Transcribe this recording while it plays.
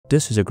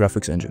This is a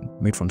graphics engine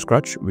made from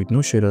scratch with no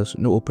shaders,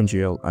 no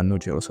OpenGl, and no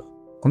GLSL.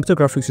 Computer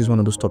graphics is one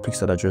of those topics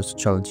that are just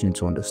challenging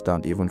to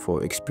understand even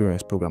for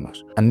experienced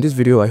programmers. And in this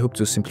video, I hope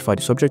to simplify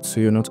the subject so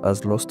you're not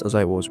as lost as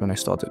I was when I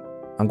started.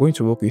 I'm going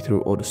to walk you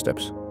through all the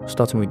steps,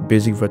 starting with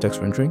basic vertex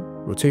rendering,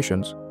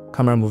 rotations,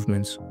 camera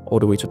movements, all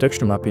the way to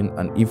texture mapping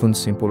and even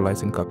simple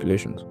lighting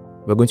calculations.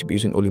 We're going to be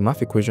using only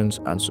math equations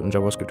and some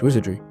JavaScript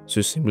wizardry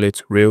to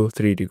simulate real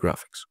 3D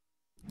graphics.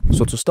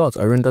 So to start,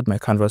 I rendered my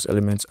canvas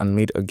elements and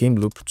made a game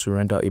loop to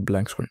render a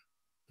blank screen.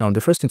 Now,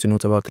 the first thing to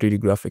note about 3D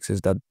graphics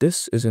is that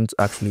this isn't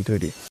actually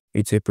 3D.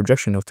 It's a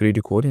projection of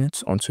 3D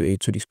coordinates onto a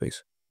 2D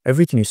space.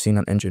 Everything you see in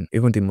an engine,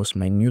 even the most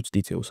minute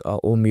details, are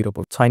all made up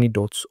of tiny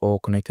dots or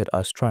connected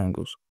as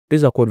triangles.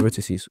 These are called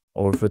vertices,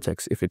 or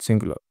vertex if it's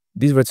singular.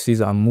 These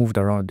vertices are moved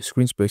around the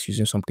screen space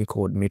using something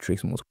called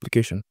matrix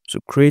multiplication to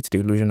create the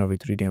illusion of a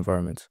 3D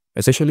environment.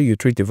 Essentially, you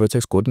treat the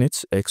vertex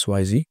coordinates x,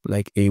 y, z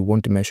like a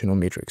one-dimensional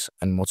matrix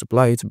and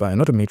multiply it by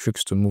another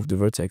matrix to move the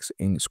vertex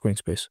in screen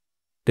space.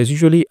 There's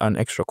usually an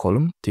extra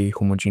column, the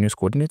homogeneous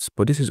coordinates,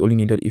 but this is only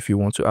needed if you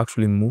want to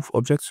actually move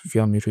objects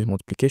via matrix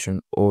multiplication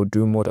or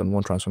do more than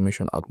one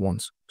transformation at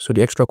once. So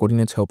the extra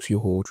coordinates helps you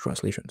hold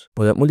translations.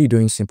 But I'm only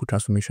doing simple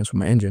transformations for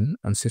my engine,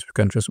 and since we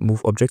can just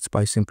move objects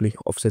by simply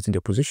offsetting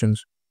their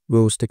positions,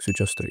 we'll stick to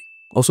just 3.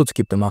 Also to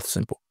keep the math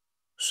simple.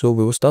 So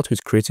we will start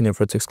with creating a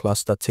vertex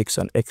class that takes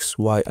an x,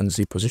 y, and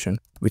z position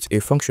with a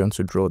function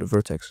to draw the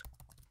vertex.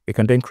 We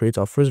can then create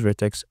our first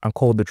vertex and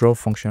call the draw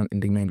function in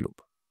the main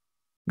loop.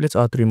 Let's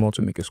add 3 more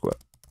to make a square.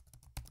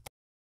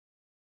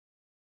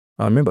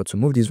 Now remember, to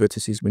move these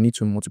vertices, we need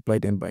to multiply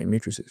them by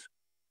matrices.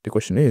 The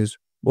question is,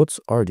 what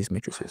are these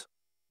matrices?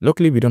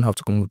 Luckily, we don't have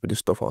to come up with this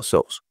stuff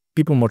ourselves.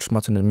 People much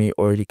smarter than me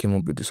already came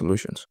up with the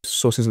solutions.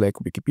 Sources like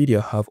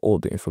Wikipedia have all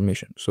the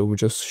information, so we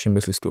just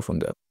shamelessly steal from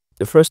there.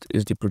 The first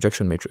is the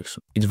projection matrix.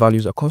 Its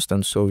values are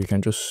constant, so we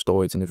can just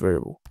store it in a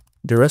variable.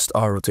 The rest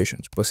are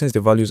rotations, but since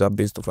the values are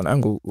based off an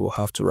angle, we'll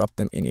have to wrap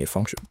them in a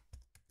function.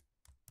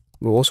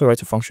 We'll also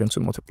write a function to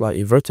multiply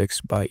a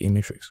vertex by a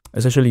matrix.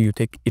 Essentially, you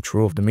take each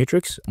row of the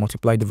matrix,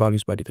 multiply the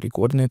values by the 3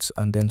 coordinates,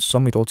 and then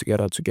sum it all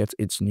together to get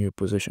its new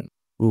position.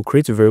 We'll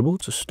create a variable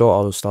to store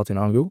our starting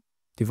angle.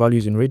 The value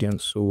is in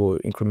radians, so we'll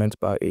increment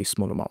by a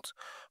small amount.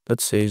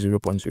 Let's say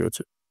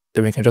 0.02.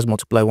 Then we can just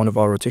multiply one of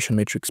our rotation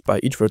matrix by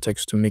each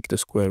vertex to make the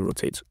square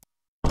rotate.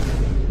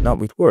 Now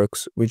it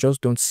works, we just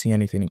don't see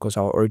anything because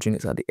our origin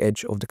is at the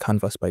edge of the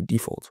canvas by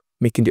default,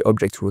 making the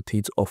object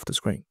rotate off the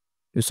screen.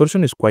 The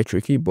solution is quite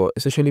tricky, but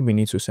essentially we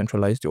need to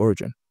centralize the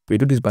origin. We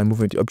do this by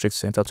moving the object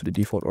center to the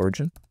default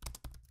origin.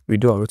 We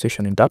do our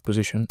rotation in that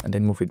position and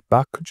then move it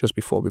back just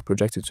before we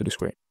project it to the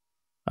screen.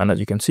 And as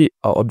you can see,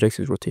 our object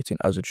is rotating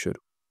as it should.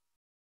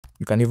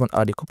 You can even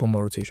add a couple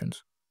more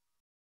rotations.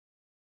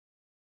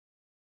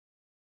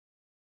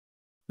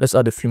 Let's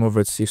add a few more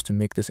vertices to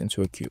make this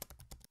into a cube.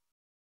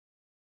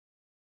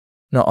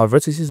 Now our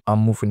vertices are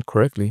moving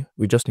correctly,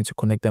 we just need to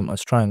connect them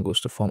as triangles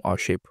to form our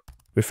shape.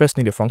 We first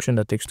need a function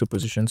that takes 2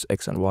 positions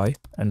x and y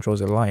and draws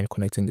a line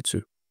connecting the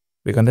two.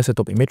 We can then set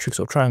up a matrix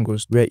of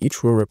triangles where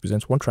each row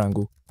represents one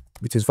triangle,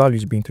 with its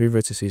values being 3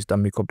 vertices that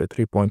make up the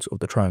 3 points of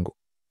the triangle.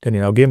 Then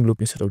in our game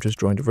loop, instead of just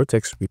drawing the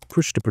vertex, we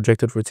push the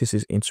projected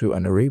vertices into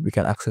an array we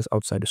can access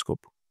outside the scope.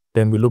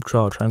 Then we loop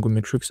through our triangle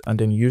matrix and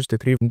then use the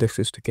 3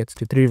 indexes to get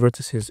the 3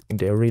 vertices in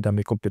the array that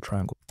make up the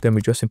triangle. Then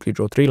we just simply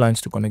draw 3 lines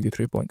to connect the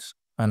 3 points.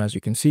 And as you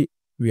can see,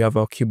 we have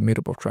our cube made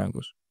up of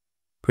triangles.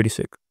 Pretty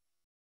sick.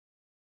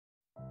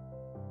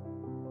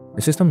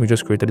 The system we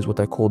just created is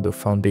what I call the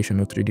foundation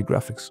of 3D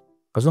graphics.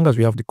 As long as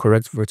we have the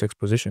correct vertex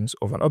positions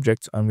of an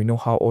object and we know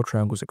how all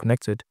triangles are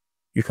connected,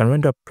 you can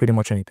render pretty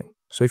much anything.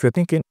 So if you're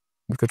thinking,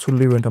 we could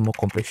totally render more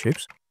complex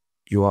shapes,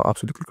 you are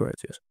absolutely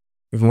correct, yes.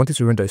 If we wanted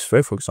to render a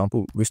sphere, for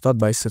example, we start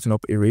by setting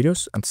up a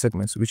radius and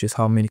segments, which is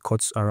how many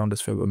cuts around the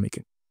sphere we're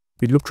making.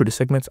 We look through the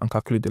segments and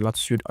calculate the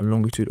latitude and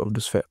longitude of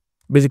the sphere,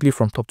 basically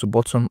from top to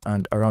bottom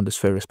and around the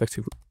sphere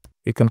respectively.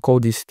 We can call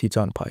these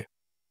theta and pi.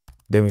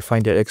 Then we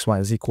find their x, y,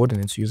 and z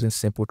coordinates using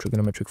simple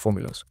trigonometric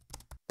formulas.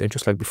 Then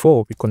just like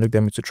before, we connect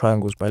them into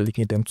triangles by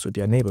linking them to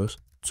their neighbors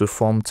to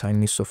form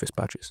tiny surface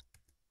patches.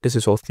 This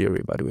is all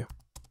theory, by the way.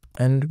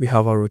 And we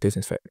have our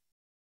rotating sphere.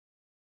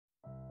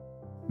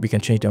 We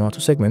can change the amount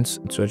of segments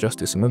to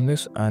adjust its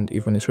smoothness and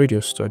even its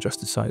radius to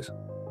adjust its size.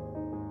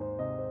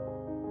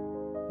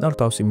 Now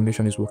that our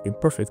simulation is working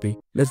perfectly,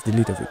 let's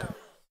delete everything.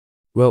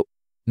 Well,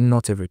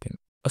 not everything.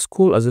 As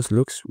cool as this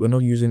looks, we're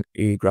not using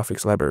a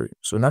graphics library,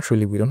 so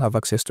naturally we don't have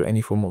access to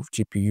any form of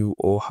GPU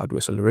or hardware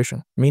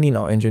acceleration, meaning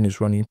our engine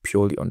is running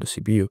purely on the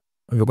CPU.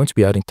 If we're going to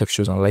be adding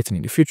textures and lighting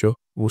in the future,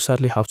 we'll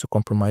sadly have to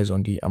compromise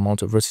on the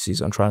amount of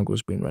vertices and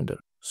triangles being rendered,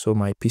 so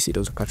my PC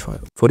doesn't catch fire.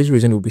 For this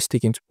reason, we'll be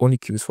sticking to only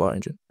cubes for our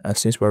engine, and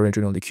since we're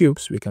rendering only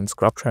cubes, we can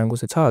scrap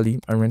triangles entirely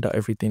and render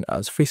everything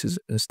as faces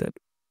instead.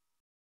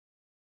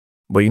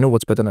 But you know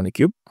what's better than a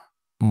cube?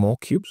 More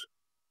cubes?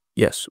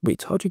 Yes,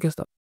 wait, how'd you guess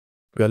that?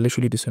 We are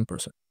literally the same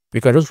person.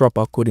 We can just wrap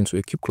our code into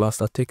a cube class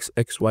that takes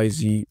x, y,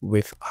 z,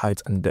 width,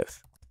 height, and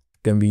depth.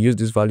 Then we use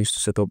these values to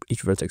set up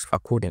each vertex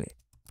accordingly.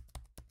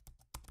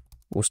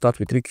 We'll start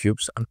with 3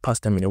 cubes and pass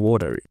them in a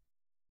word array.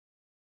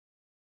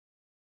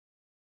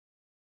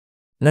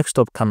 Next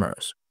up,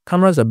 cameras.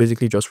 Cameras are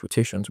basically just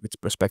rotations with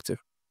perspective.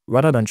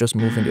 Rather than just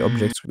moving the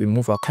objects, we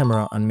move our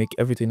camera and make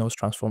everything else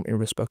transform in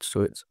respect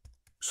to it.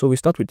 So we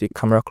start with the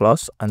camera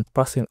class and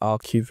pass in our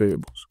key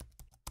variables.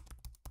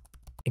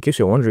 In case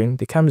you're wondering,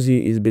 the cam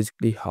Z is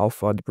basically how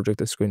far the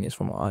projected screen is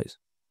from our eyes.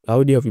 I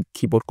already have a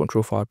keyboard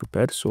control file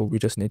prepared, so we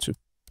just need to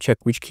check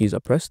which keys are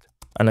pressed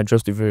and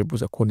adjust the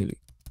variables accordingly.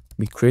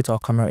 We create our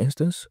camera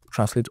instance,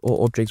 translate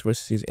all objects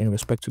vertices in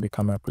respect to the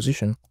camera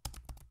position,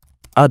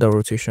 add our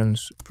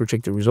rotations,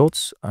 project the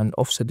results, and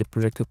offset the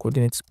projected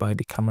coordinates by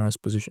the camera's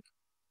position.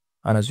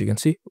 And as you can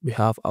see, we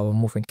have our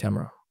moving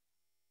camera.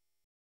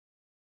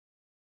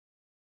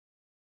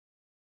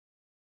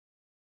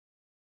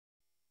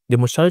 The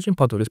most challenging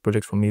part of this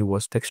project for me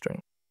was texturing.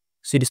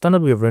 See, the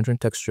standard way of rendering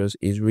textures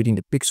is reading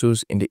the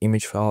pixels in the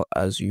image file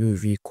as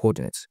UV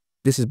coordinates.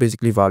 This is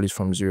basically values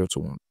from 0 to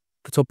 1.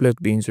 The top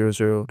left being 0,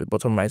 0, the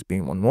bottom right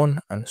being 1, 1,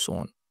 and so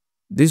on.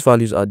 These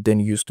values are then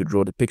used to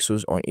draw the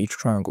pixels on each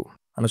triangle.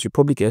 And as you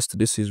probably guessed,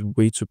 this is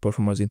way too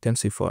performance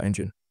intensive for our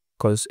engine,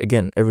 because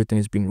again, everything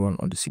is being run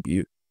on the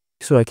CPU.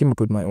 So I came up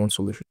with my own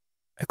solution.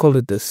 I call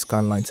it the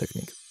scanline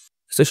technique.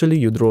 Essentially,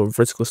 you draw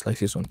vertical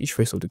slices on each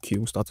face of the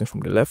cube, starting from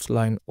the left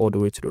line all the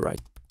way to the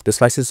right. The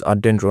slices are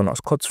then drawn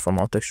as cuts from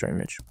our texture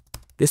image.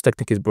 This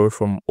technique is borrowed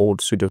from old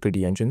Studio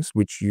 3D engines,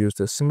 which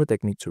used a similar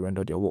technique to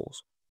render their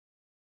walls.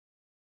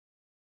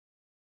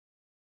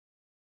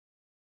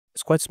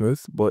 It's quite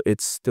smooth, but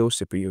it's still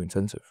CPU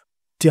intensive.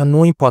 The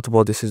annoying part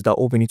about this is that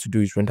all we need to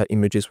do is render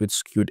images with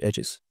skewed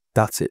edges.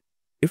 That's it.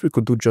 If we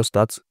could do just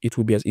that, it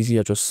would be as easy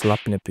as just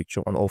slapping a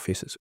picture on all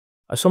faces.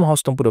 I somehow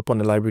stumbled upon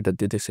a library that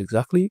did this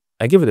exactly.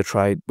 I gave it a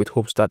try with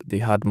hopes that they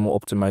had a more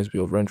optimized way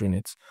of rendering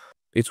it.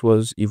 It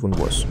was even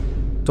worse.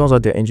 Turns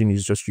out their engine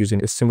is just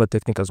using a similar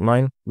technique as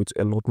mine with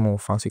a lot more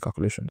fancy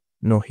calculations.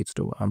 No hits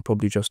though, I'm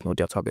probably just not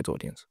their target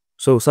audience.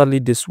 So sadly,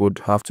 this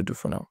would have to do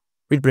for now.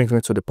 Which brings me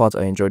to the part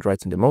I enjoyed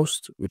writing the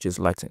most, which is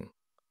lighting.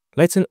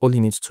 Lighting only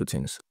needs two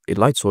things, a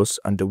light source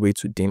and the way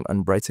to dim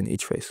and brighten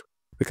each face.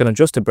 We can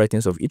adjust the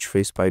brightness of each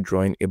face by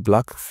drawing a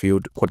black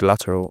filled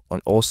quadrilateral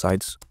on all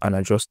sides and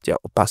adjust their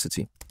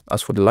opacity.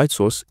 As for the light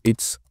source,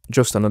 it's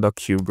just another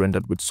cube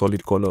rendered with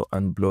solid color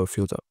and blur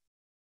filter.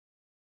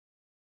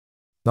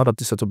 Now that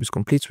this setup is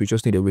complete, we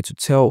just need a way to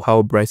tell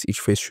how bright each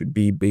face should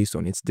be based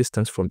on its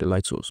distance from the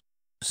light source.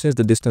 Since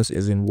the distance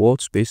is in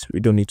world space, we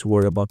don't need to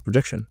worry about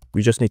projection.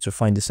 We just need to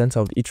find the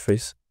center of each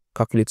face,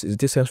 calculate its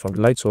distance from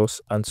the light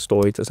source, and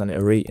store it as an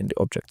array in the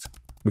object.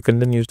 We can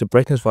then use the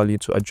brightness value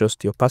to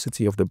adjust the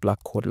opacity of the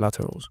black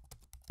quadrilaterals.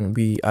 And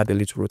we add a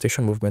little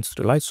rotation movement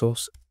to the light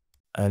source,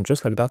 and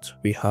just like that,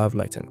 we have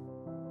lighting.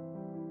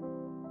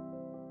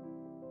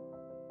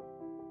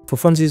 For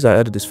funsies, I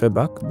added this fade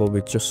back, but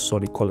with just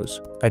solid colors.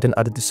 I then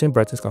added the same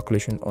brightness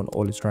calculation on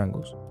all its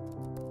triangles.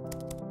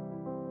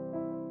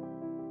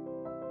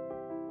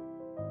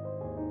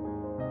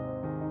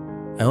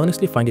 I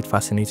honestly find it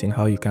fascinating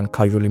how you can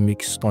casually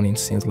make stunning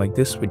scenes like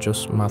this with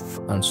just math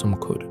and some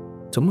code.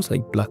 It's almost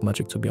like black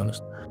magic, to be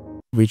honest.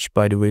 Which,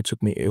 by the way,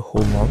 took me a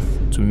whole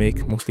month to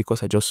make, mostly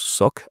because I just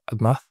suck at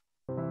math.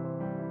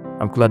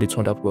 I'm glad it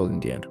turned out well in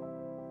the end.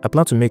 I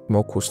plan to make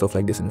more cool stuff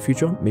like this in the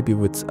future, maybe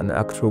with an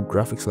actual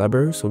graphics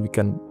library so we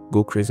can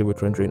go crazy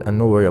with rendering and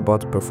not worry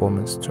about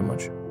performance too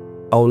much.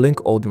 I'll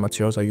link all the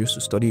materials I used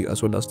to study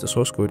as well as the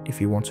source code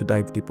if you want to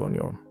dive deeper on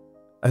your own.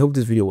 I hope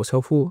this video was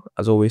helpful.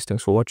 As always,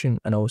 thanks for watching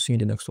and I will see you in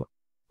the next one.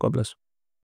 God bless.